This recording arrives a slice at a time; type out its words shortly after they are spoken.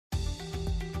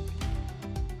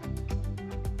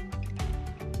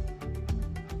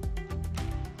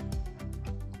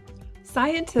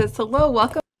Scientists, hello,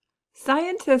 welcome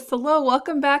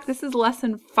back. This is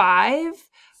lesson 5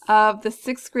 of the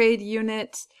 6th grade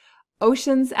unit,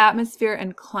 Oceans, Atmosphere,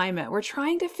 and Climate. We're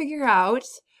trying to figure out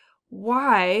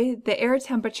why the air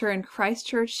temperature in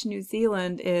Christchurch, New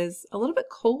Zealand is a little bit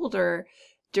colder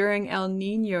during El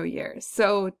Nino years.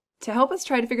 So to help us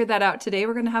try to figure that out today,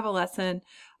 we're going to have a lesson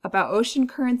about ocean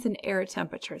currents and air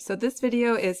temperature. So this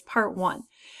video is part 1.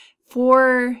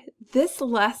 For this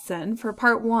lesson, for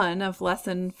part 1 of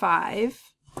lesson 5,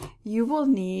 you will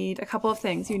need a couple of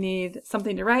things. You need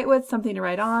something to write with, something to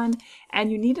write on,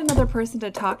 and you need another person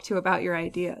to talk to about your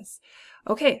ideas.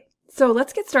 Okay, so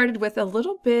let's get started with a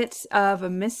little bit of a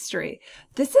mystery.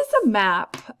 This is a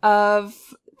map of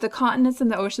the continents and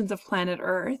the oceans of planet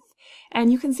Earth,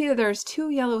 and you can see that there's 2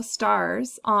 yellow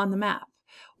stars on the map.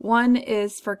 One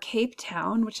is for Cape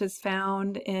Town, which is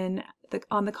found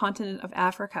on the continent of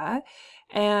Africa,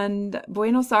 and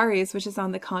Buenos Aires, which is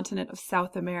on the continent of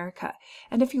South America.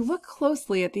 And if you look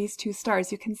closely at these 2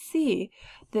 stars, you can see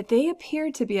that they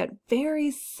appear to be at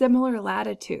very similar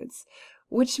latitudes,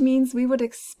 which means we would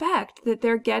expect that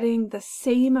they're getting the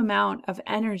same amount of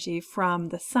energy from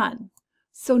the sun.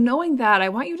 So knowing that, I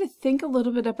want you to think a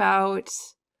little bit about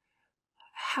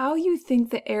how you think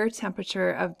the air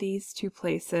temperature of these 2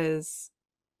 places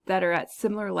that are at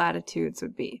similar latitudes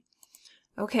would be.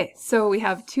 Okay, so we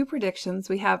have 2 predictions.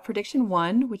 We have prediction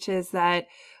 1, which is that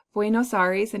Buenos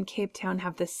Aires and Cape Town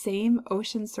have the same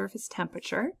ocean surface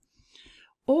temperature.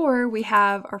 Or we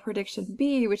have our prediction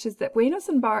B, which is that Buenos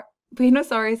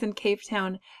Aires and Cape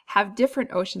Town have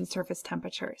different ocean surface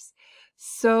temperatures.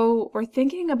 So we're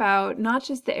thinking about not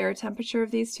just the air temperature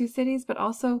of these 2 cities, but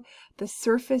also the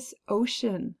surface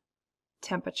ocean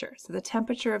temperature, so the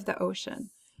temperature of the ocean.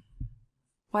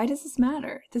 Why does this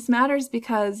matter? This matters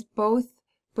because both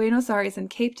Buenos Aires and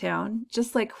Cape Town,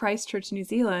 just like Christchurch, New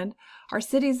Zealand, are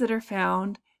cities that are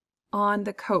found on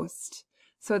the coast.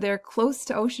 So they're close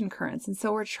to ocean currents. And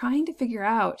so we're trying to figure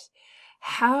out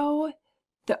how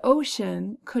the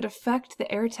ocean could affect the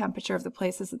air temperature of the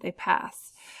places that they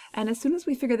pass. And as soon as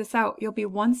we figure this out, you'll be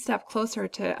one step closer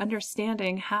to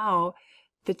understanding how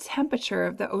the temperature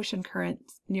of the ocean current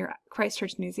near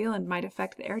Christchurch, New Zealand might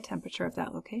affect the air temperature of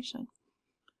that location.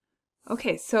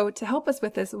 Okay, so to help us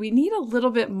with this, we need a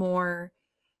little bit more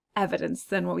evidence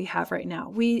than what we have right now.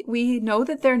 We know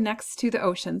that they're next to the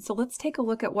ocean, so let's take a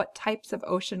look at what types of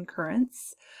ocean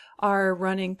currents are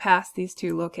running past these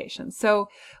 2 locations. So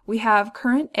we have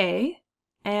current A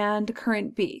and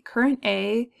current B. Current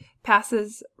A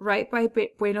passes right by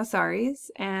Buenos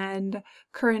Aires, and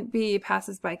current B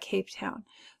passes by Cape Town.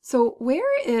 So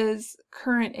where is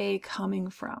current A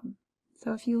coming from?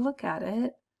 So if you look at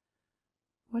it,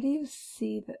 what do you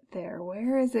see there?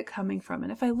 Where is it coming from?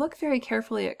 And if I look very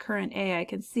carefully at current A, I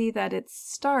can see that it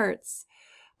starts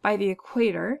by the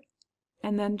equator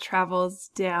and then travels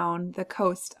down the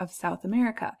coast of South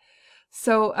America.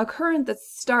 So a current that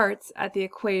starts at the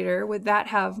equator, would that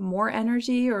have more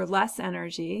energy or less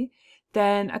energy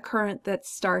than a current that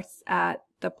starts at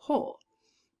the pole?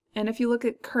 And if you look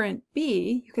at current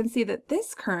B, you can see that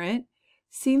this current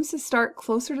seems to start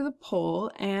closer to the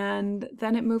pole and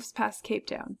then it moves past Cape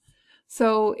Town.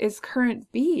 So is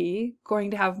current B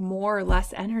going to have more or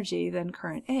less energy than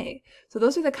current A? So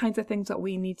those are the kinds of things that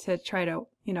we need to try to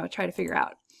figure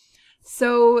out.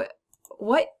 So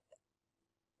what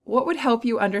would help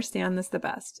you understand this the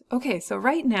best? Okay, so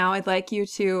right now I'd like you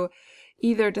to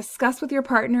either discuss with your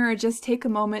partner or just take a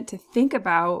moment to think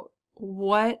about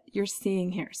what you're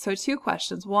seeing here. So 2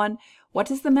 questions. 1, what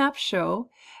does the map show?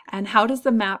 And how does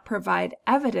the map provide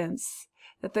evidence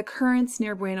that the currents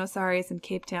near Buenos Aires and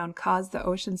Cape Town cause the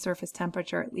ocean surface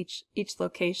temperature at each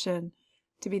location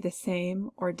to be the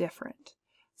same or different?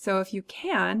 So if you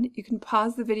can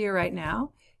pause the video right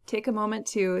now, take a moment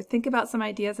to think about some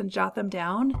ideas and jot them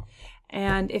down.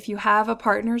 And if you have a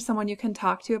partner, someone you can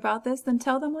talk to about this, then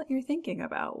tell them what you're thinking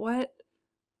about. What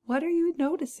are you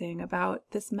noticing about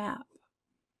this map?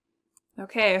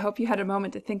 Okay, I hope you had a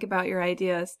moment to think about your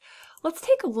ideas. Let's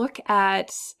take a look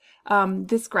at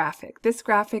this graphic. This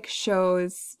graphic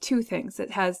shows 2 things.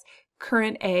 It has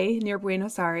current A near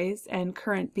Buenos Aires and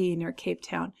current B near Cape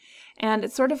Town. And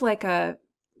it's sort of like a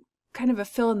kind of a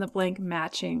fill-in-the-blank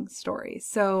matching story.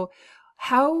 So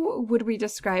how would we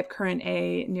describe current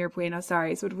A near Buenos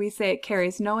Aires? Would we say it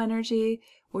carries no energy?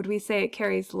 Would we say it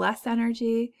carries less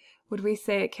energy? Would we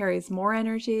say it carries more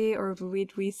energy, or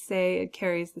would we say it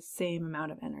carries the same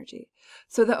amount of energy?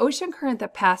 So the ocean current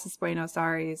that passes Buenos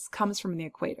Aires comes from the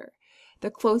equator. The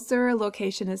closer a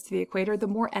location is to the equator, the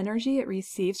more energy it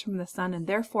receives from the sun, and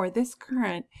therefore this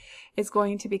current is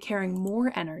going to be carrying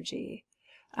more energy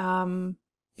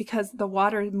because the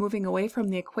water moving away from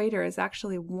the equator is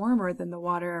actually warmer than the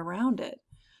water around it.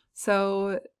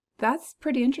 So that's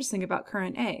pretty interesting about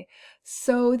current A.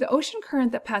 So the ocean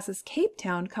current that passes Cape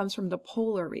Town comes from the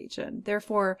polar region.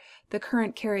 Therefore, the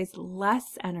current carries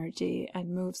less energy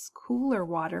and moves cooler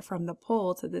water from the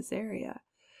pole to this area.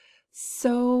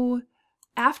 So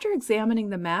after examining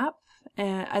the map,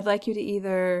 I'd like you to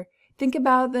either think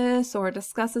about this or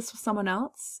discuss this with someone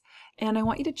else, and I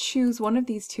want you to choose one of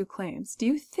these two claims. Do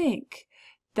you think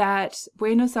that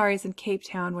Buenos Aires and Cape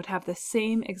Town would have the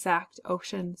same exact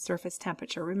ocean surface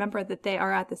temperature? Remember that they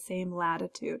are at the same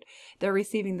latitude. They're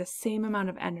receiving the same amount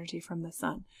of energy from the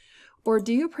sun. Or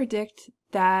do you predict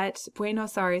that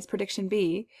Buenos Aires, prediction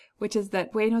B, which is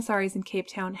that Buenos Aires and Cape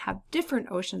Town have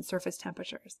different ocean surface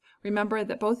temperatures? Remember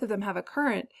that both of them have a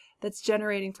current that's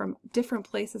generating from different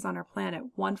places on our planet,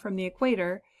 one from the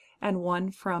equator and one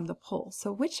from the pole.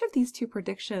 So which of these two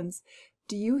predictions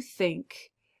do you think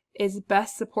is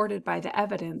best supported by the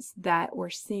evidence that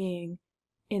we're seeing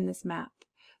in this map?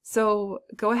 So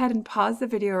go ahead and pause the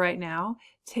video right now,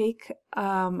 take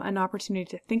an opportunity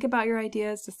to think about your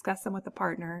ideas, discuss them with a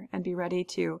partner, and be ready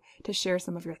to share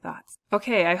some of your thoughts.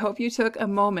 Okay, I hope you took a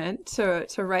moment to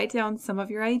write down some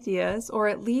of your ideas, or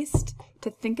at least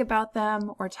to think about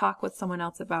them or talk with someone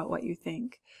else about what you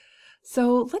think.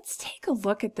 So let's take a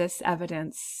look at this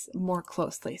evidence more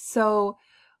closely. So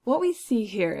what we see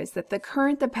here is that the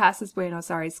current that passes Buenos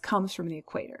Aires comes from the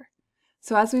equator.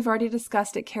 So as we've already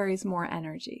discussed, it carries more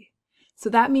energy. So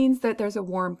that means that there's a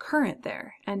warm current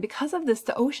there. And because of this,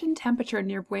 the ocean temperature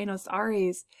near Buenos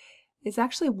Aires is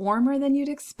actually warmer than you'd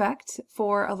expect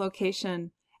for a location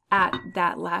at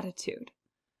that latitude.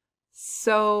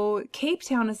 So Cape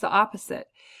Town is the opposite.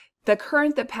 The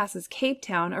current that passes Cape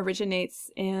Town originates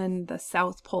in the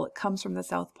South Pole. It comes from the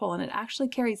South Pole, and it actually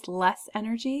carries less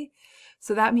energy.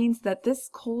 So that means that this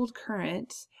cold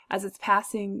current, as it's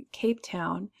passing Cape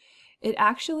Town,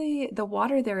 the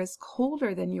water there is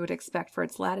colder than you would expect for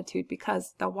its latitude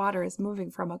because the water is moving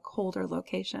from a colder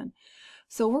location.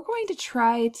 So we're going to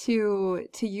try to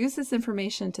use this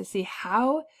information to see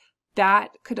how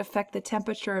that could affect the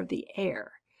temperature of the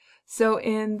air. So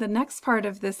in the next part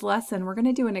of this lesson, we're going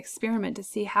to do an experiment to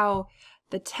see how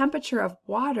the temperature of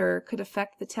water could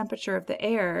affect the temperature of the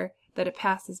air that it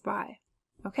passes by.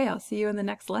 Okay, I'll see you in the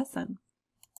next lesson.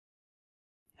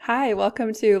 Hi,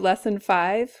 welcome to Lesson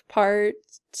 5, Part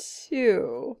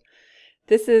 2.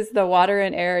 This is the water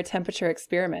and air temperature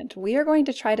experiment. We are going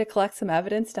to try to collect some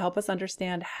evidence to help us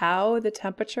understand how the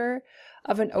temperature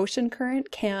of an ocean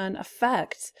current can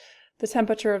affect the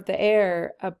temperature of the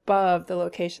air above the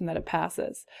location that it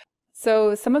passes.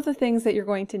 So some of the things that you're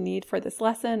going to need for this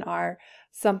lesson are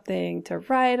something to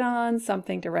write on,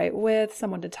 something to write with,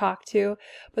 someone to talk to,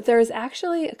 but there is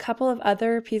actually a couple of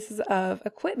other pieces of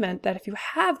equipment that if you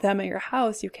have them at your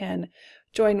house, you can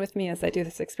join with me as I do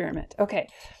this experiment. Okay,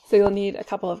 so you'll need a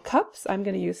couple of cups. I'm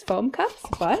going to use foam cups,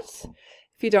 but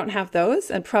if you don't have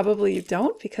those, and probably you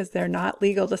don't because they're not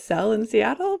legal to sell in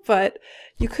Seattle, but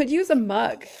you could use a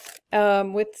mug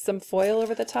with some foil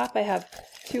over the top. I have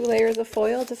 2 layers of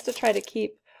foil just to try to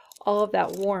keep all of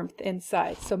that warmth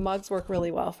inside. So mugs work really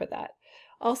well for that.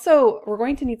 Also, we're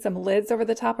going to need some lids over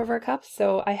the top of our cups.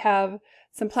 So I have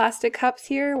some plastic cups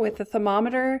here with a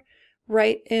thermometer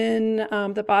right in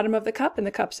the bottom of the cup, and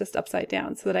the cup's just upside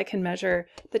down so that I can measure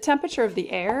the temperature of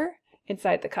the air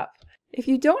inside the cup. If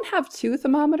you don't have 2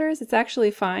 thermometers, it's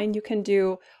actually fine. You can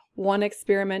do one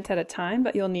experiment at a time,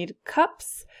 but you'll need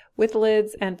cups with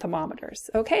lids and thermometers.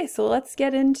 Okay, so let's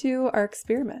get into our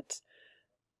experiment.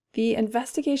 The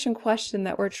investigation question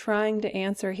that we're trying to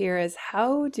answer here is,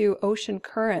 how do ocean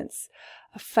currents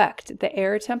affect the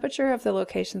air temperature of the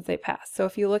locations they pass? So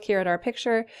if you look here at our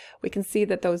picture, we can see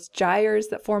that those gyres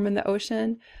that form in the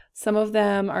ocean, some of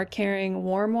them are carrying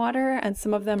warm water and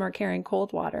some of them are carrying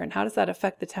cold water. And how does that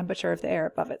affect the temperature of the air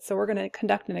above it? So we're going to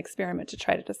conduct an experiment to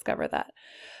try to discover that.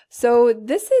 So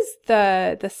this is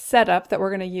the setup that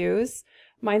we're going to use.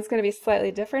 Mine's going to be slightly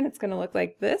different. It's going to look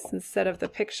like this instead of the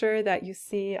picture that you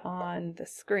see on the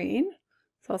screen.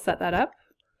 So I'll set that up.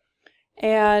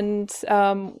 And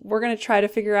we're going to try to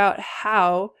figure out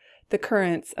how the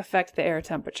currents affect the air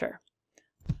temperature.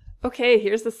 Okay,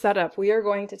 here's the setup. We are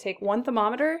going to take 1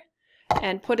 thermometer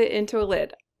and put it into a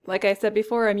lid. Like I said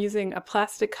before, I'm using a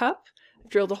plastic cup.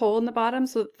 I've drilled a hole in the bottom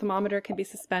so the thermometer can be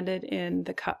suspended in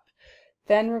the cup.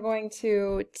 Then we're going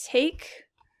to take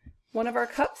one of our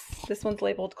cups. This one's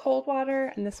labeled cold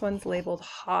water and this one's labeled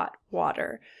hot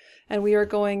water. And we are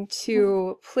going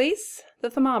to place the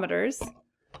thermometers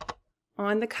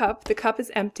on the cup. The cup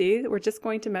is empty. We're just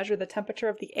going to measure the temperature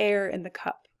of the air in the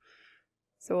cup.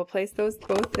 So we'll place those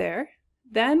both there.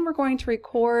 Then we're going to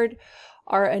record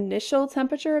our initial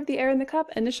temperature of the air in the cup.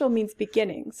 Initial means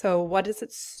beginning. So what does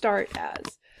it start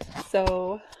as?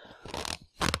 So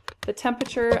the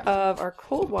temperature of our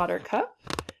cold water cup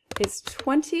is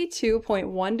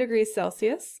 22.1 degrees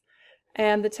Celsius.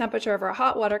 And the temperature of our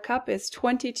hot water cup is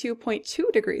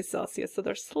 22.2 degrees Celsius. So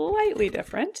they're slightly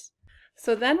different.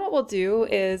 So then what we'll do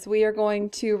is we are going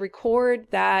to record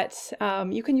that.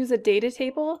 You can use a data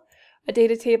table. A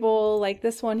data table like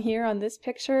this one here on this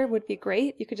picture would be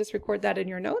great. You could just record that in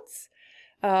your notes.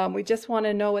 We just want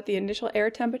to know what the initial air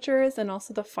temperature is and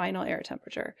also the final air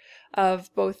temperature of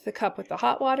both the cup with the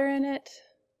hot water in it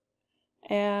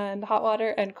and hot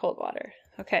water and cold water.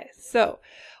 Okay, so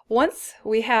once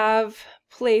we have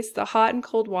placed the hot and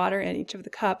cold water in each of the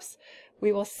cups,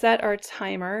 we will set our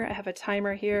timer. I have a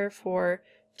timer here for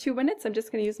 2 minutes. I'm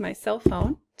just going to use my cell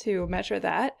phone to measure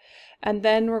that. And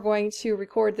then we're going to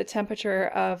record the temperature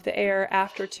of the air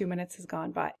after 2 minutes has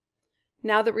gone by.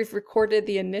 Now that we've recorded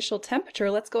the initial temperature,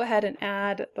 let's go ahead and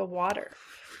add the water.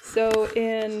 So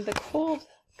in the cold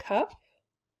cup,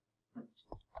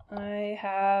 I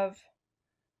have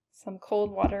some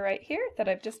cold water right here that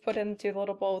I've just put into the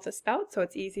little bowl with a spout, so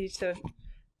it's easy to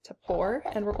pour.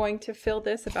 And we're going to fill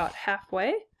this about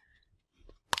halfway.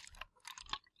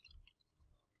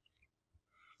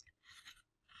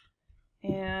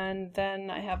 And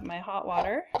then I have my hot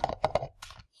water.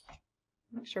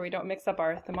 Make sure we don't mix up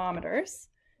our thermometers.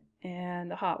 And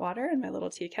the hot water in my little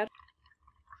tea kettle.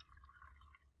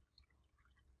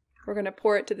 We're going to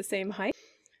pour it to the same height.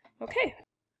 Okay.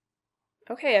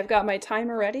 Okay, I've got my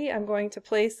timer ready. I'm going to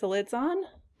place the lids on.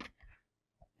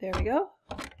 There we go.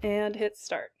 And hit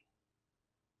start.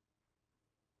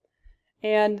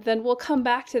 And then we'll come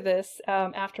back to this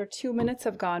after 2 minutes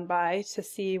have gone by to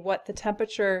see what the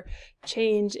temperature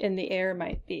change in the air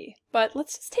might be. But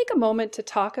let's just take a moment to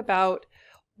talk about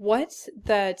what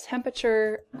the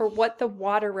temperature or what the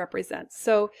water represents.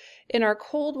 So in our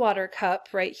cold water cup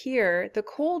right here, the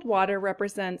cold water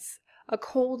represents a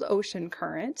cold ocean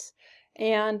current,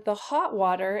 and the hot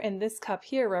water in this cup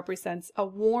here represents a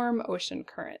warm ocean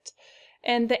current.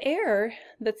 And the air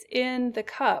that's in the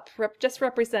cup just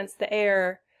represents the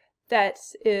air that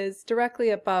is directly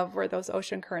above where those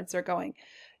ocean currents are going.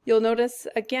 You'll notice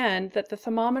again that the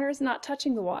thermometer is not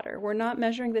touching the water. We're not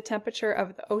measuring the temperature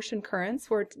of the ocean currents.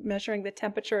 We're measuring the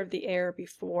temperature of the air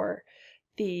before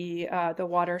the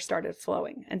water started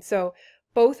flowing. And so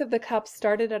both of the cups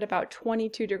started at about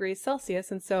 22 degrees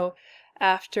Celsius. And so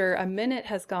after a minute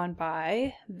has gone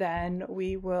by, then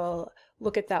we will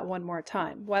look at that one more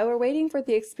time. While we're waiting for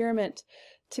the experiment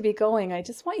to be going, I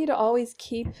just want you to always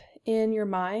keep in your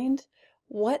mind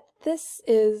what this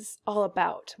is all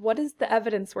about. What is the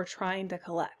evidence we're trying to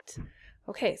collect?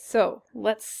 Okay, so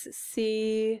let's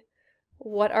see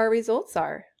what our results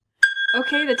are.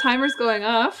 Okay, the timer's going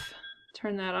off.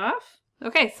 Turn that off.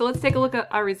 Okay, so let's take a look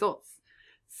at our results.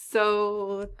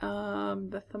 So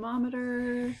the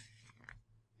thermometer,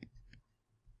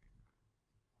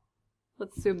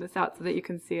 let's zoom this out so that you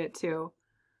can see it too.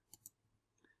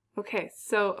 Okay,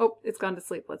 so, oh, it's gone to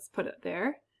sleep. Let's put it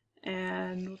there.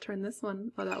 And we'll turn this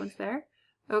one, oh, that one's there.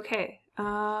 Okay,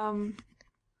 I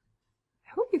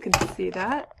hope you can see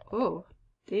that. Oh,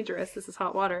 dangerous, this is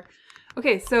hot water.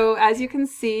 Okay, so as you can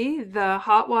see, the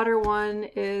hot water one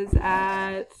is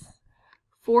at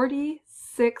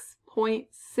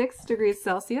 46.6 degrees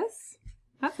Celsius.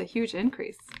 That's a huge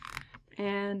increase.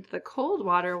 And the cold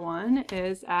water one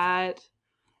is at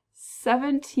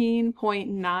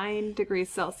 17.9 degrees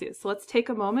Celsius. So let's take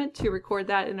a moment to record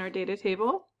that in our data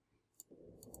table.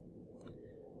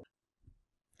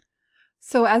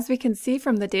 So as we can see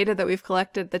from the data that we've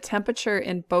collected, the temperature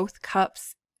in both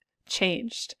cups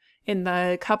changed. In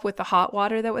the cup with the hot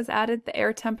water that was added, the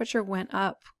air temperature went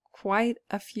up quite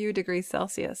a few degrees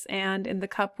Celsius. And in the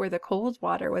cup where the cold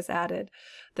water was added,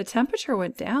 the temperature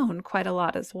went down quite a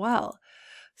lot as well.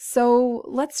 So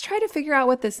let's try to figure out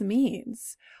what this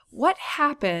means. What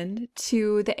happened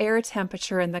to the air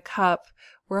temperature in the cup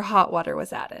where hot water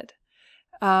was added?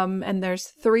 And there's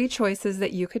 3 choices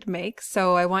that you could make.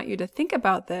 So I want you to think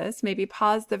about this, maybe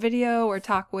pause the video or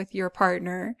talk with your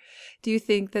partner. Do you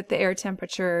think that the air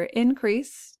temperature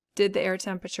increased? Did the air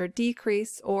temperature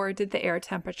decrease, or did the air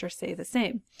temperature stay the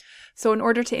same? So in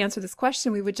order to answer this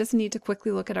question, we would just need to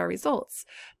quickly look at our results.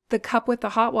 The cup with the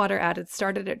hot water added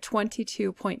started at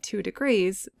 22.2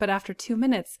 degrees, but after 2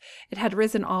 minutes, it had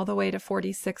risen all the way to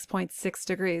 46.6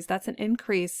 degrees. That's an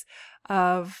increase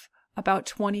of about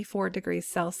 24 degrees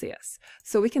Celsius.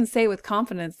 So we can say with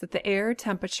confidence that the air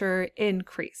temperature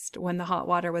increased when the hot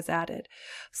water was added.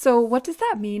 So what does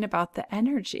that mean about the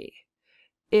energy?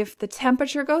 If the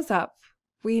temperature goes up,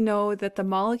 we know that the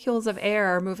molecules of air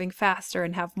are moving faster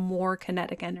and have more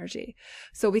kinetic energy.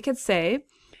 So we could say,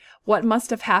 what must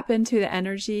have happened to the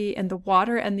energy in the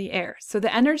water and the air? So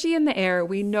the energy in the air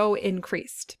we know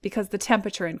increased because the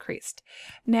temperature increased.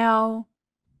 Now,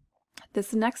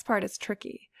 this next part is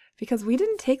tricky because we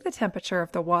didn't take the temperature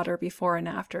of the water before and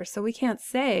after, so we can't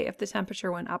say if the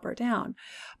temperature went up or down.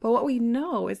 But what we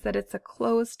know is that it's a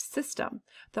closed system,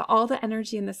 that all the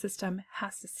energy in the system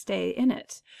has to stay in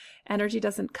it. Energy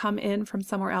doesn't come in from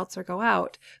somewhere else or go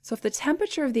out. So if the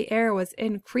temperature of the air was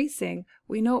increasing,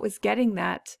 we know it was getting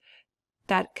that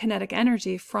kinetic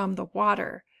energy from the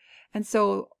water. And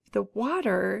so the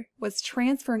water was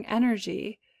transferring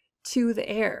energy to the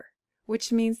air,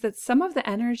 which means that some of the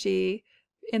energy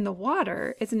in the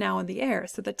water is now in the air.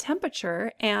 So the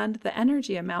temperature and the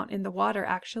energy amount in the water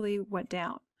actually went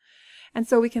down. And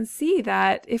so we can see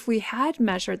that if we had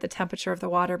measured the temperature of the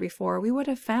water before, we would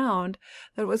have found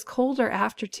that it was colder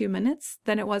after 2 minutes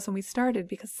than it was when we started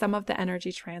because some of the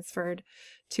energy transferred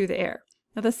to the air.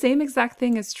 Now the same exact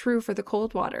thing is true for the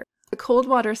cold water. The cold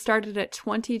water started at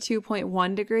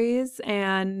 22.1 degrees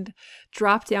and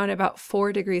dropped down about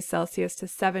 4 degrees Celsius to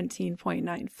 17.9,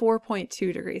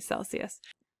 4.2 degrees Celsius.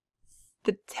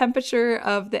 The temperature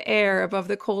of the air above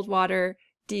the cold water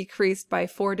decreased by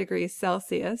 4 degrees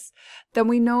Celsius. Then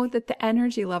we know that the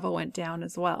energy level went down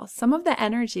as well. Some of the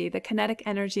energy, the kinetic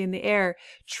energy in the air,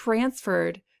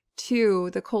 transferred to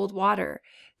the cold water.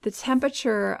 The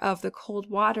temperature of the cold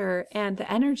water and the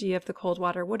energy of the cold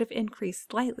water would have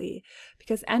increased slightly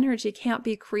because energy can't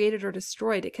be created or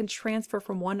destroyed. It can transfer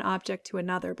from one object to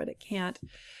another, but it can't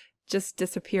just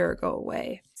disappear or go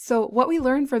away. So what we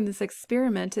learned from this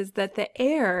experiment is that the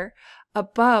air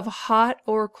above hot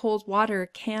or cold water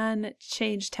can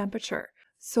change temperature.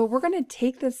 So we're going to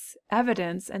take this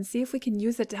evidence and see if we can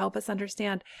use it to help us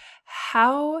understand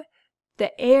how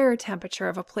the air temperature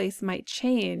of a place might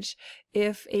change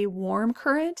if a warm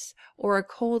current or a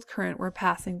cold current were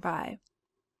passing by.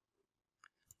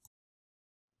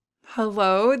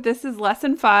 Hello, this is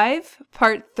lesson 5,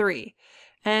 part 3.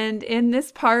 And in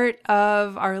this part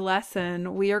of our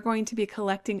lesson, we are going to be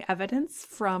collecting evidence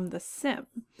from the sim.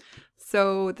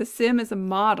 So the sim is a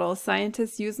model.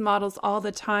 Scientists use models all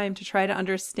the time to try to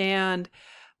understand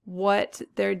what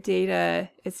their data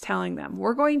is telling them.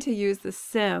 We're going to use the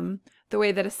sim the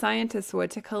way that a scientist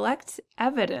would to collect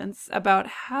evidence about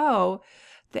how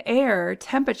the air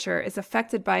temperature is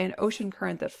affected by an ocean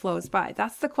current that flows by.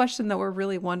 That's the question that we're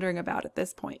really wondering about at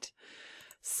this point.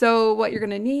 So what you're going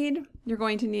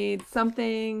to need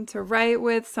something to write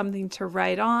with, something to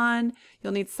write on.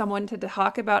 You'll need someone to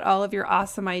talk about all of your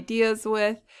awesome ideas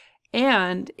with.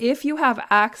 And if you have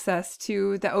access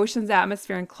to the Oceans,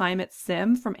 Atmosphere, and Climate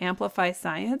sim from Amplify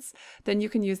Science, then you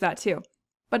can use that too.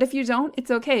 But if you don't,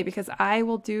 it's okay because I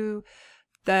will do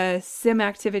the sim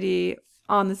activity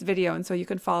on this video and so you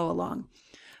can follow along.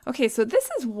 Okay, so this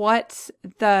is what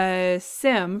the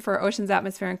sim for Oceans,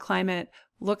 Atmosphere, and Climate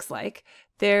looks like.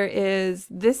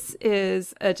 This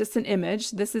is just an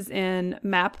image. This is in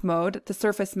map mode, the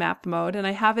surface map mode, and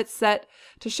I have it set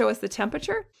to show us the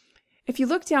temperature. If you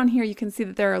look down here, you can see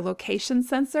that there are location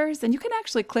sensors, and you can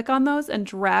actually click on those and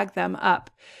drag them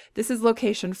up. This is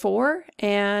location 4,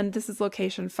 and this is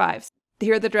location 5.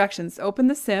 Here are the directions. Open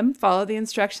the sim, follow the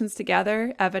instructions to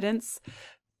gather evidence.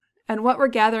 And what we're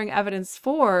gathering evidence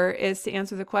for is to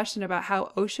answer the question about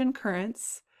how ocean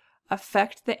currents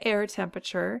affect the air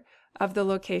temperature of the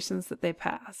locations that they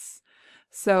pass.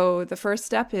 So the first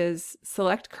step is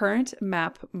select current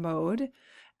map mode.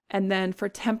 And then for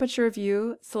temperature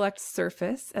view, select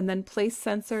surface, and then place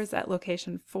sensors at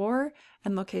location 4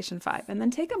 and location 5. And then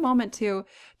take a moment to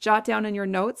jot down in your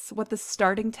notes what the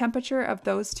starting temperature of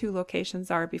those two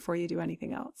locations are before you do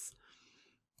anything else.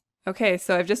 Okay,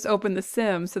 so I've just opened the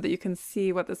sim so that you can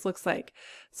see what this looks like.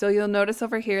 So you'll notice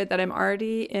over here that I'm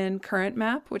already in current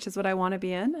map, which is what I want to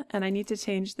be in, and I need to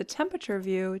change the temperature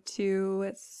view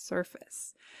to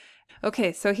surface.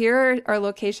 Okay, so here are our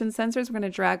location sensors. We're going to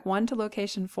drag one to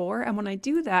location 4, and when I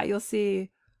do that, you'll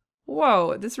see,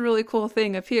 whoa, this really cool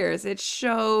thing appears. It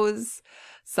shows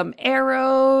some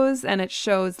arrows, and it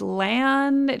shows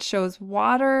land, it shows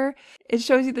water. It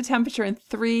shows you the temperature in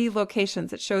 3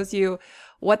 locations. It shows you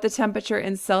what the temperature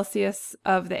in Celsius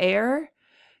of the air,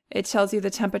 it tells you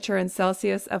the temperature in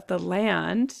Celsius of the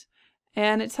land,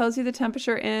 and it tells you the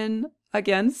temperature in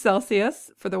again,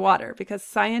 Celsius for the water, because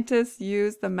scientists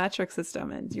use the metric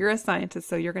system, and you're a scientist,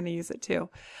 so you're going to use it too.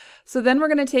 So then we're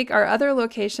going to take our other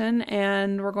location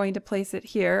and we're going to place it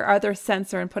here, our other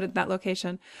sensor, and put it in that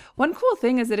location. One cool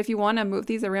thing is that if you want to move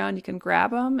these around, you can grab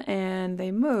them and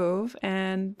they move,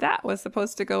 and that was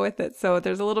supposed to go with it. So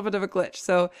there's a little bit of a glitch.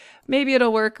 So maybe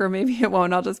it'll work or maybe it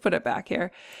won't. I'll just put it back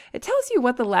here. It tells you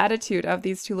what the latitude of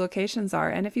these two locations are.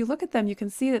 And if you look at them, you can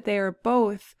see that they are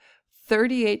both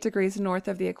 38 degrees north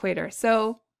of the equator.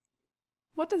 So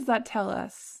what does that tell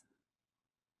us?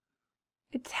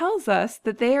 It tells us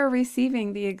that they are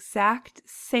receiving the exact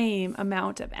same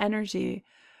amount of energy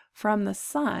from the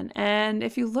sun. And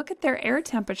if you look at their air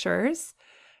temperatures,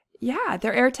 yeah,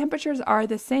 their air temperatures are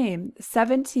the same,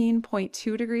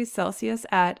 17.2 degrees Celsius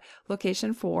at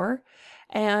location 4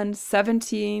 and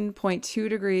 17.2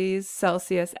 degrees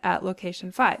Celsius at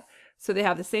location 5. So they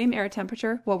have the same air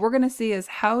temperature. What we're going to see is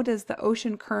how does the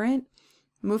ocean current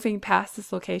moving past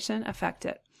this location affect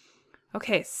it?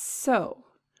 Okay, so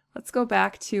let's go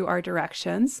back to our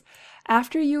directions.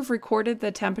 After you've recorded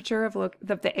the temperature of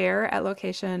the air at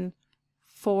location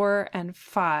 4 and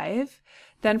 5,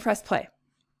 then press play.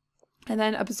 And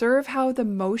then observe how the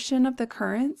motion of the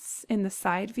currents in the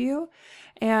side view.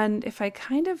 And if I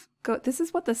kind of go, this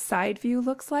is what the side view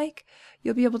looks like.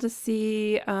 You'll be able to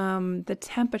see the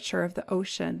temperature of the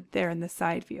ocean there in the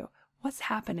side view. What's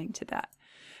happening to that?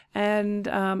 And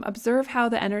observe how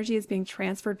the energy is being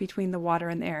transferred between the water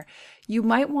and the air. You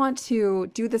might want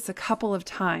to do this a couple of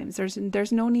times.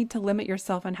 There's no need to limit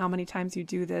yourself on how many times you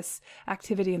do this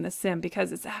activity in the sim,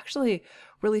 because it's actually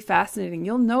really fascinating.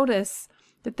 You'll notice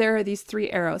that there are these 3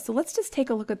 arrows. So let's just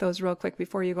take a look at those real quick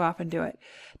before you go off and do it.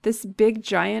 This big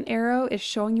giant arrow is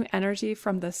showing you energy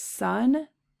from the sun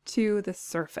to the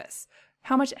surface.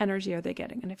 How much energy are they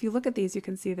getting? And if you look at these, you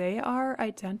can see they are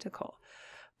identical.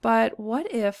 But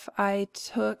what if I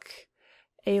took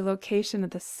a location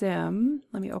of the sim,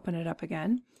 let me open it up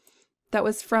again, that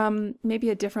was from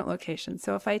maybe a different location.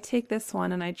 So if I take this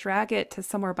one and I drag it to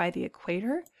somewhere by the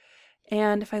equator,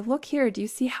 and if I look here, do you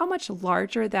see how much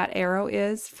larger that arrow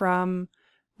is from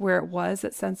where it was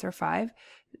at sensor 5?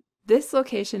 This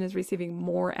location is receiving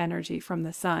more energy from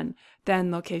the sun than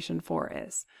location 4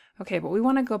 is. Okay, but we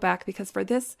want to go back because for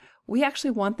this, we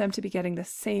actually want them to be getting the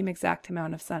same exact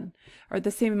amount of sun, or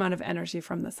the same amount of energy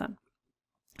from the sun.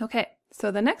 Okay, so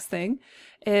the next thing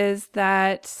is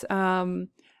that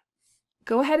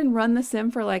go ahead and run the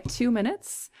sim for like 2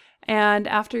 minutes. And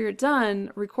after you're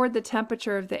done, record the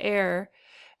temperature of the air.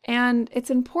 And it's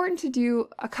important to do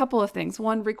a couple of things.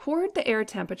 One, record the air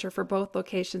temperature for both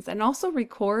locations, and also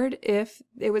record if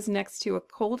it was next to a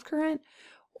cold current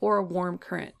or a warm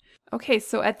current. Okay,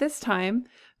 so at this time,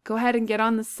 go ahead and get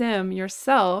on the sim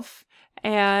yourself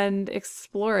and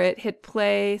explore it. Hit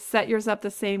play, set yours up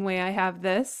the same way I have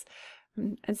this,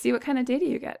 and see what kind of data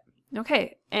you get.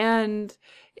 Okay, and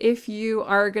if you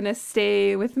are going to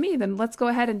stay with me, then let's go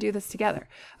ahead and do this together.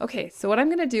 Okay, so what I'm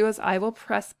going to do is I will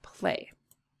press play.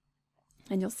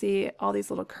 And you'll see all these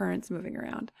little currents moving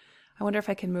around. I wonder if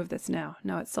I can move this now.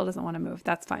 No, it still doesn't want to move.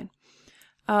 That's fine.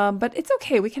 But it's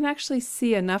okay. We can actually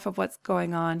see enough of what's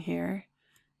going on here.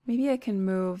 Maybe I can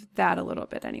move that a little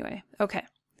bit anyway. Okay,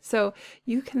 so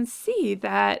you can see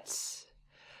that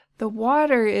the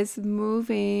water is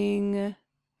moving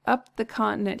up the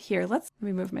continent here. Let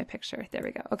me move my picture. There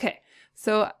we go. Okay,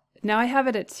 so now I have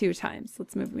it at 2 times.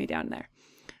 Let's move me down there.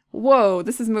 Whoa,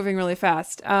 this is moving really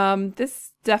fast.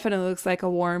 This definitely looks like a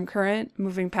warm current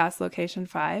moving past location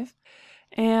 5.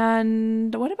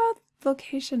 And what about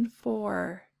location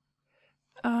 4?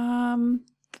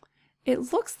 It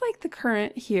looks like the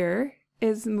current here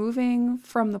is moving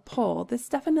from the pole. This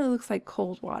definitely looks like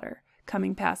cold water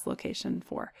coming past location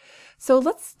 4. So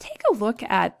let's take a look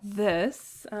at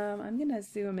this. I'm going to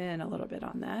zoom in a little bit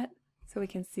on that so we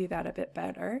can see that a bit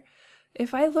better.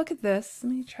 If I look at this,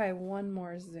 let me try one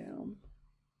more zoom.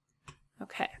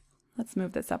 Okay, let's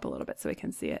move this up a little bit so we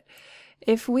can see it.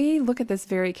 If we look at this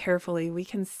very carefully, we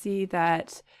can see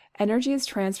that energy is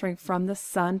transferring from the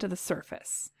sun to the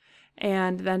surface,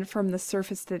 and then from the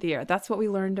surface to the air. That's what we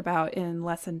learned about in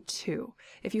lesson 2.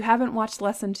 If you haven't watched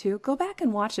lesson 2, go back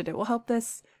and watch it. It will help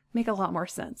this make a lot more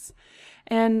sense.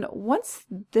 And once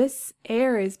this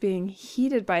air is being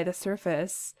heated by the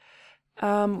surface,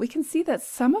 we can see that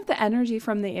some of the energy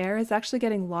from the air is actually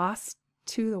getting lost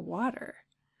to the water,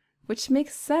 which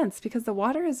makes sense because the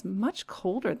water is much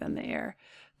colder than the air.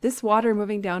 This water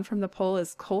moving down from the pole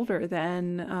is colder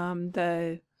than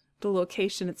the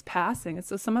location it's passing. And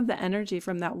so some of the energy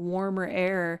from that warmer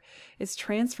air is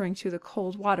transferring to the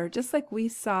cold water, just like we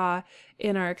saw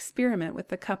in our experiment with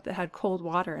the cup that had cold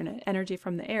water and energy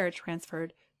from the air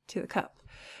transferred to the cup.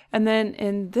 And then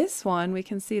in this one, we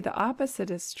can see the opposite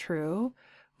is true.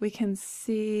 We can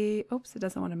see, oops, it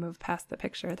doesn't want to move past the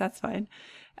picture. That's fine.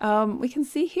 We can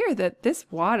see here that this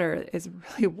water is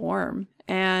really warm.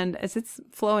 And as it's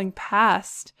flowing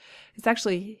past, it's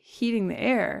actually heating the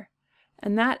air.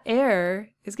 And that air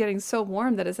is getting so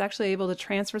warm that it's actually able to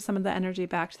transfer some of the energy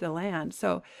back to the land.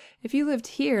 So if you lived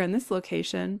here in this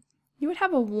location, you would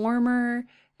have a warmer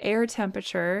air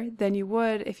temperature than you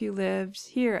would if you lived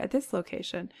here at this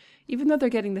location, even though they're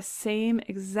getting the same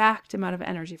exact amount of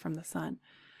energy from the sun.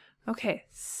 Okay,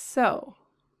 so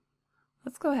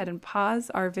let's go ahead and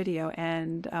pause our video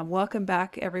and welcome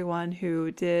back everyone who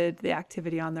did the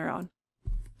activity on their own.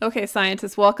 Okay,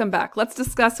 scientists, welcome back. Let's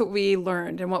discuss what we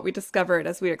learned and what we discovered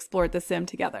as we explored the sim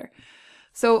together.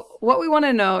 So what we want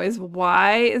to know is,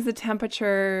 why is the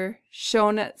temperature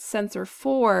shown at sensor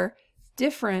 4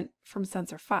 different from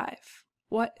sensor 5?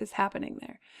 What is happening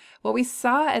there? What we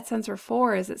saw at sensor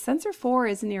 4 is that sensor 4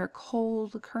 is near a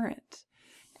cold current,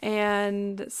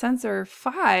 and sensor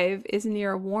 5 is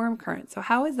near a warm current. So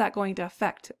how is that going to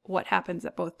affect what happens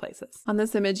at both places? On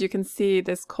this image, you can see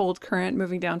this cold current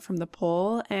moving down from the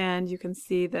pole, and you can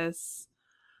see this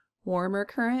warmer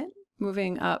current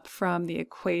moving up from the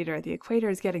equator. The equator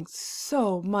is getting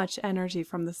so much energy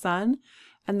from the sun,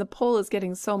 and the pole is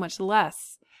getting so much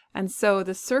less. And so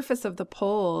the surface of the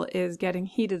pole is getting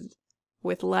heated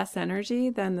with less energy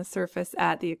than the surface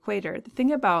at the equator. The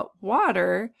thing about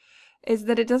water is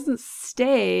that it doesn't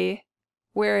stay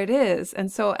where it is.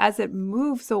 And so as it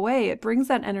moves away, it brings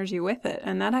that energy with it.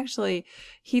 And that actually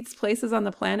heats places on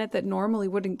the planet that normally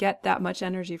wouldn't get that much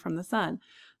energy from the sun.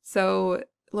 So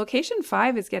location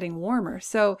 5 is getting warmer.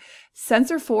 So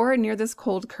sensor 4 near this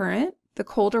cold current, the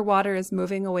colder water is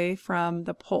moving away from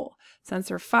the pole.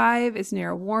 Sensor 5 is near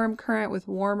a warm current with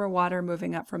warmer water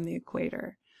moving up from the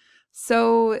equator.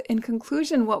 So in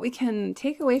conclusion, what we can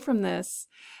take away from this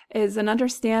is an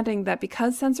understanding that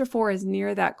because sensor 4 is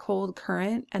near that cold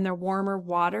current and the warmer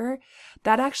water,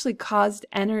 that actually caused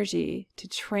energy to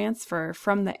transfer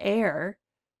from the air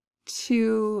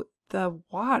to the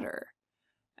water.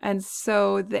 And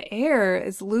so the air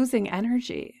is losing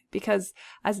energy because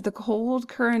as the cold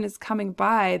current is coming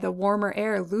by, the warmer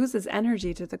air loses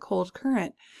energy to the cold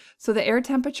current. So the air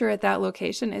temperature at that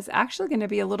location is actually going to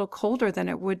be a little colder than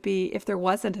it would be if there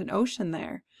wasn't an ocean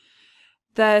there.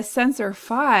 The sensor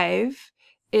 5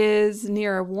 is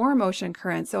near a warm ocean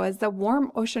current. So as the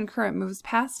warm ocean current moves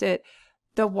past it,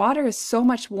 the water is so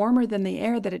much warmer than the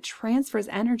air that it transfers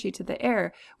energy to the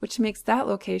air, which makes that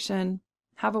location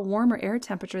have a warmer air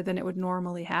temperature than it would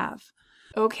normally have.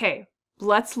 Okay,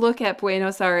 let's look at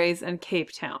Buenos Aires and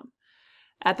Cape Town.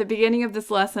 At the beginning of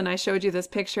this lesson, I showed you this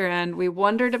picture and we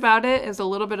wondered about it. It was a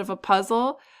little bit of a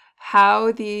puzzle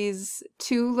how these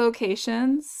two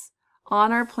locations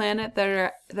on our planet that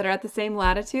are at the same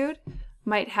latitude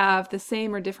might have the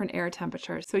same or different air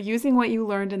temperatures. So using what you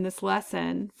learned in this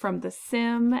lesson from the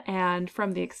sim and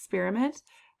from the experiment,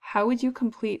 how would you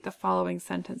complete the following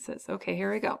sentences? Okay,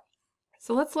 here we go.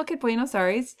 So let's look at Buenos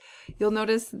Aires. You'll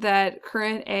notice that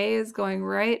current A is going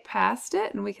right past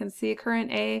it, and we can see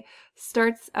current A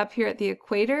starts up here at the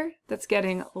equator. That's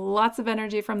getting lots of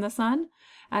energy from the sun.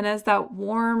 And as that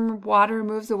warm water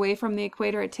moves away from the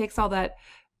equator, it takes all that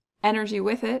energy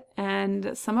with it,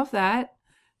 and some of that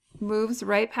moves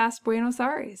right past Buenos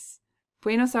Aires.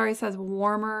 Buenos Aires has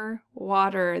warmer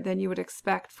water than you would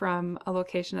expect from a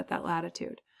location at that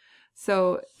latitude.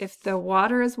 So if the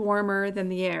water is warmer than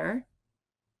the air,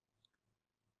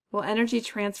 will energy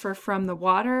transfer from the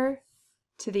water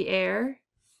to the air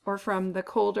or from the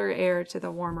colder air to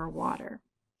the warmer water?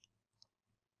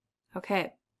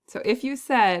 Okay, so if you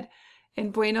said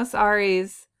in Buenos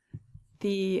Aires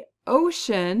the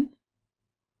ocean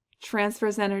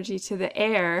transfers energy to the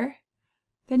air,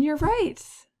 then you're right.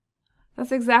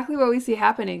 That's exactly what we see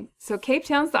happening. So Cape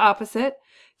Town's the opposite.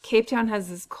 Cape Town has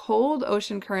this cold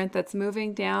ocean current that's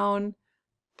moving down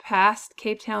past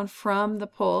Cape Town from the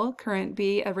pole. Current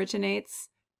B originates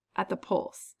at the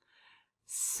poles.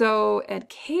 So at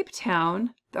Cape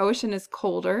Town, the ocean is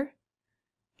colder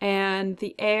and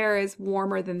the air is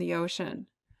warmer than the ocean.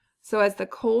 So as the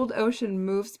cold ocean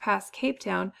moves past Cape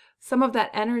Town, some of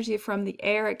that energy from the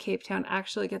air at Cape Town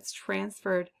actually gets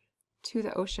transferred to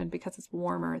the ocean because it's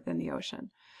warmer than the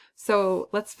ocean. So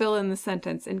let's fill in the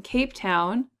sentence. In Cape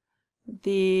Town,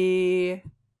 the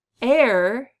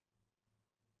air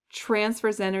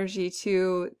transfers energy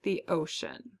to the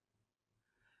ocean.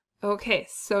 Okay,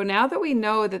 so now that we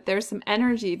know that there's some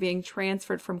energy being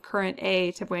transferred from current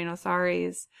A to Buenos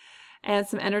Aires and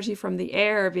some energy from the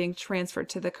air being transferred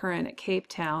to the current at Cape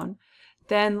Town,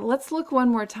 then let's look one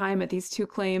more time at these two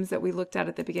claims that we looked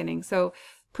at the beginning. So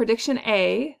prediction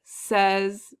A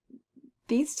says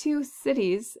these two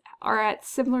cities are at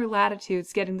similar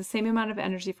latitudes, getting the same amount of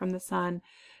energy from the sun.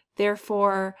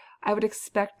 Therefore, I would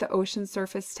expect the ocean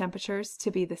surface temperatures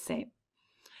to be the same.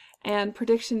 And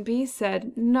prediction B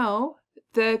said, no,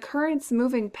 the currents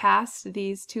moving past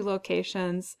these two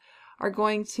locations are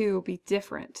going to be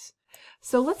different.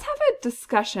 So let's have a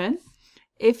discussion.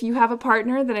 If you have a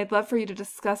partner, then I'd love for you to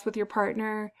discuss with your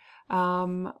partner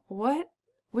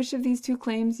which of these two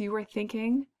claims you were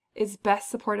thinking is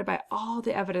best supported by all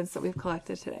the evidence that we've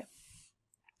collected today.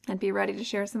 And be ready to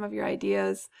share some of your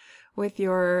ideas with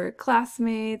your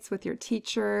classmates, with your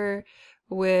teacher,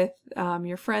 with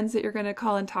your friends that you're going to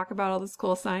call and talk about all this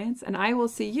cool science. And I will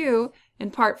see you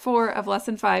in part 4 of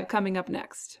lesson 5 coming up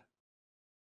next.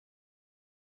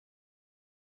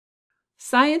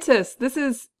 Scientists, this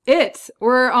is it.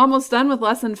 We're almost done with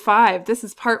lesson 5. This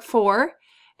is part 4.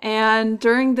 And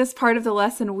during this part of the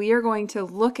lesson, we are going to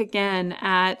look again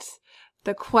at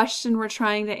the question we're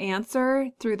trying to answer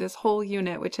through this whole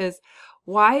unit, which is,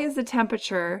 why is the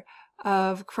temperature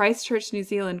of Christchurch, New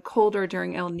Zealand colder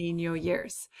during El Nino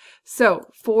years? So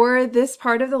for this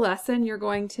part of the lesson, you're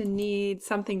going to need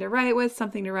something to write with,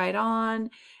 something to write on,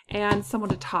 and someone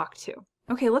to talk to.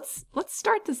 Okay, let's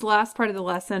start this last part of the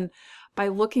lesson by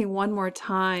looking one more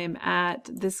time at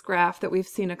this graph that we've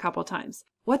seen a couple times.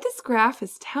 What this graph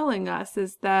is telling us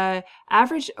is the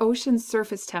average ocean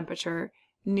surface temperature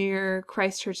near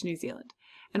Christchurch, New Zealand.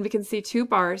 And we can see two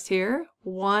bars here.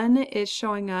 One is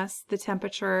showing us the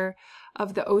temperature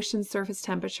of the ocean surface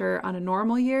temperature on a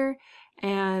normal year,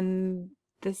 and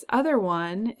this other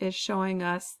one is showing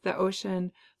us the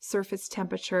ocean surface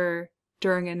temperature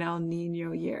during an El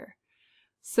Nino year.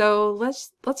 So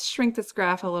let's shrink this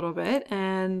graph a little bit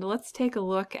and let's take a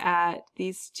look at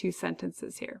these two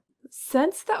sentences here.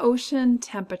 Since the ocean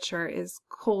temperature is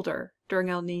colder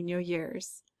during El Nino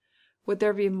years, would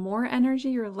there be more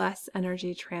energy or less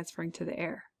energy transferring to the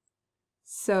air?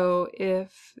 So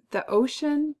if the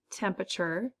ocean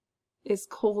temperature is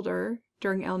colder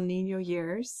during El Nino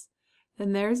years,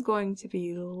 then there's going to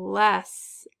be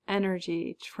less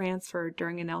energy transferred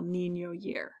during an El Nino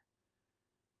year.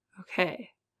 Okay,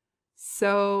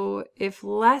 so if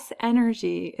less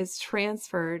energy is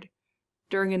transferred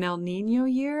during an El Nino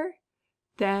year,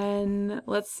 then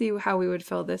let's see how we would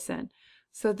fill this in.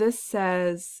 So this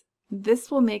says this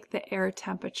will make the air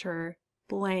temperature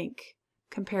blank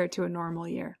compared to a normal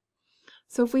year.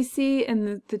 So if we see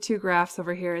in the two graphs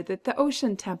over here that the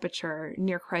ocean temperature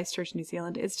near Christchurch, New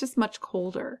Zealand is just much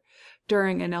colder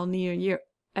during an El Nino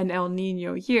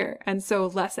year, and so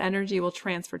less energy will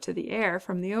transfer to the air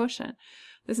from the ocean.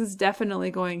 This is definitely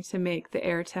going to make the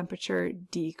air temperature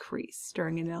decrease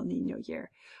during an El Nino year.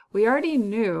 We already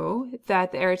knew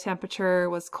that the air temperature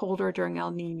was colder during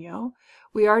El Nino.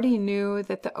 We already knew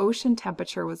that the ocean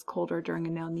temperature was colder during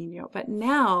an El Nino. But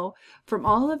now, from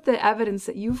all of the evidence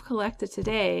that you've collected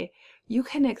today, you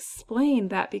can explain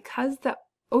that because the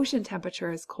ocean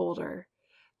temperature is colder,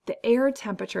 the air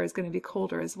temperature is going to be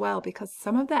colder as well, because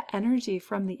some of that energy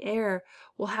from the air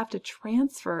will have to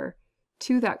transfer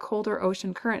to that colder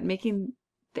ocean current, making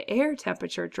the air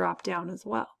temperature drop down as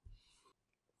well.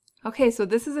 Okay, so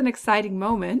this is an exciting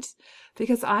moment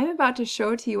because I'm about to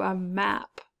show to you a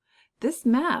map. This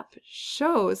map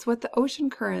shows what the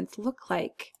ocean currents look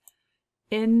like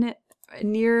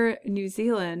near New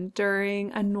Zealand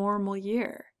during a normal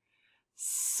year.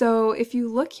 So if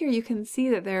you look here, you can see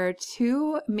that there are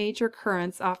two major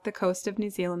currents off the coast of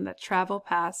New Zealand that travel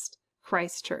past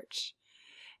Christchurch.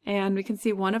 And we can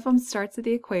see one of them starts at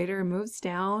the equator, moves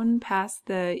down past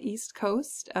the east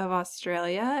coast of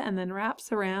Australia, and then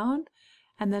wraps around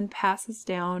and then passes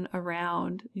down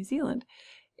around New Zealand.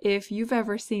 If you've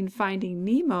ever seen Finding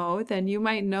Nemo, then you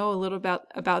might know a little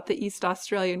about the East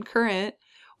Australian Current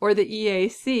or the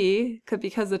EAC,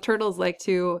 because the turtles like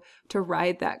to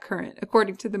ride that current,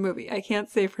 according to the movie. I can't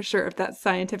say for sure if that's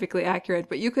scientifically accurate,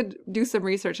 but you could do some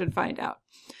research and find out.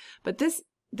 But this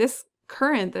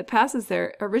current that passes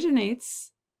there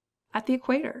originates at the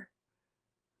equator.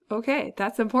 Okay,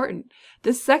 that's important.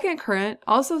 The second current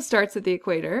also starts at the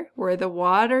equator, where the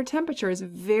water temperature is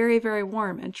very, very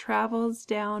warm and travels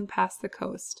down past the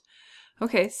coast.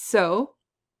 Okay, so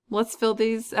let's fill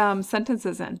these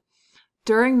sentences in.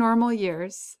 During normal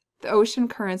years, the ocean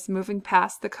currents moving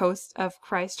past the coast of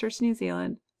Christchurch, New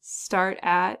Zealand start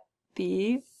at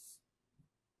the,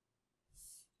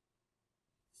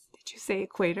 did you say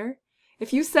equator?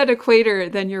 If you said equator,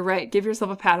 then you're right. Give yourself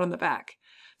a pat on the back.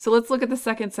 So let's look at the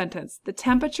second sentence. The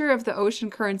temperature of the ocean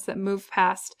currents that move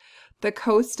past the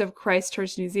coast of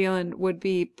Christchurch, New Zealand would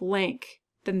be blank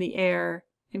than the air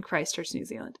in Christchurch, New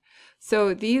Zealand.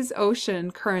 So these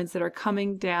ocean currents that are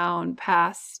coming down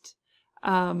past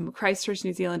Christchurch,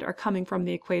 New Zealand are coming from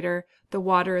the equator. The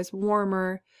water is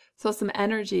warmer, so some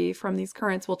energy from these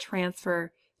currents will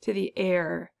transfer to the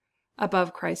air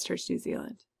above Christchurch, New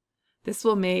Zealand. This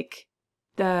will make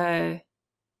let's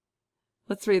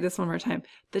read this one more time.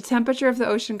 The temperature of the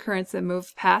ocean currents that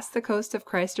move past the coast of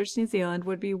Christchurch, New Zealand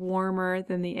would be warmer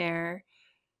than the air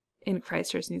in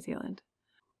Christchurch, New Zealand.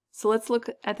 So let's look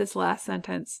at this last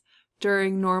sentence.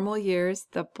 During normal years,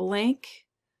 the blank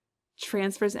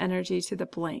transfers energy to the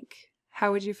blank.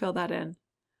 How would you fill that in?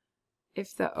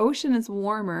 If the ocean is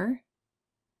warmer,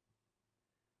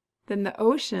 then the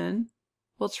ocean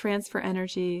will transfer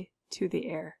energy to the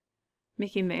air,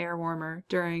 making the air warmer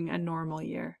during a normal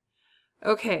year.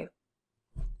 Okay,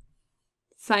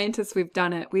 scientists, we've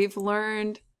done it. We've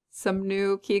learned some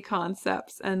new key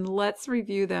concepts, and let's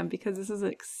review them because this is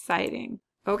exciting.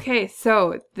 Okay,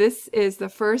 so this is the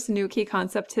first new key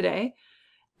concept today.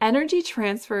 Energy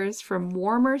transfers from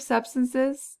warmer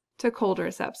substances to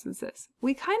colder substances.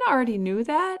 We kind of already knew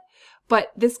that,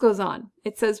 but this goes on.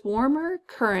 It says warmer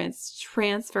currents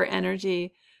transfer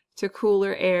energy to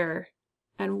cooler air,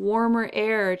 and warmer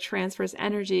air transfers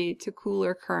energy to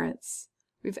cooler currents.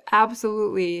 We've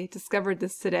absolutely discovered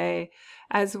this today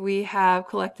as we have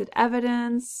collected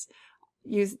evidence,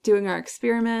 doing our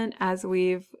experiment, as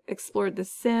we've explored the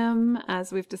sim,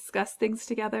 as we've discussed things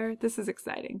together. This is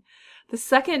exciting. The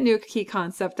second new key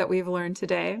concept that we've learned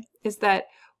today is that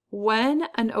when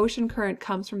an ocean current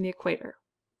comes from the equator,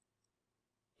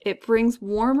 it brings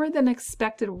warmer than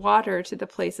expected water to the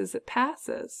places it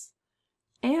passes,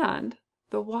 and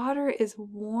the water is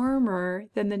warmer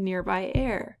than the nearby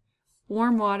air.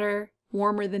 Warm water,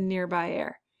 warmer than nearby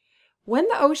air. When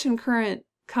the ocean current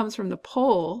comes from the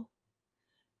pole,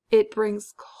 it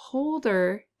brings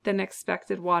colder than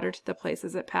expected water to the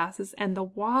places it passes, and the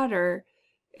water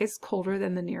is colder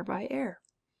than the nearby air.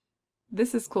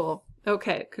 This is cool.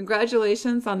 Okay,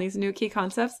 congratulations on these new key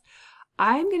concepts.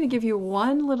 I'm going to give you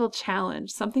one little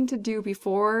challenge, something to do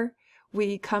before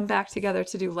we come back together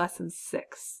to do lesson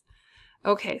 6.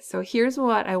 Okay, so here's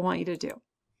what I want you to do.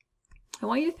 I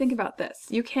want you to think about this.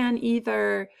 You can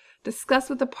either discuss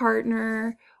with a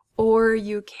partner, or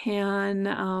you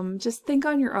can just think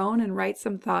on your own and write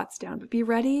some thoughts down. But be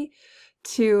ready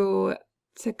to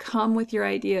come with your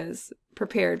ideas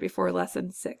prepared before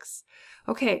lesson 6.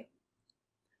 Okay,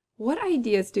 what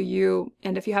ideas do you,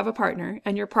 and if you have a partner,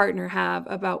 and your partner have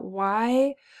about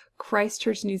why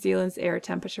Christchurch, New Zealand's air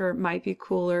temperature might be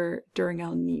cooler during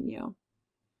El Nino?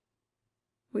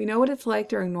 We know what it's like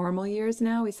during normal years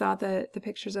now. We saw the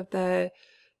pictures of the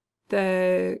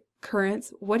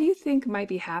currents. What do you think might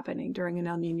be happening during an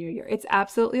El Nino year? It's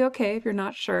absolutely okay if you're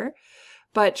not sure,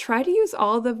 but try to use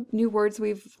all the new words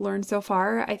we've learned so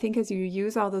far. I think as you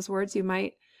use all those words, you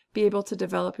might be able to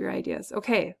develop your ideas.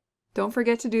 Okay, don't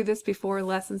forget to do this before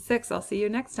lesson 6. I'll see you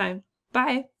next time.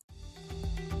 Bye.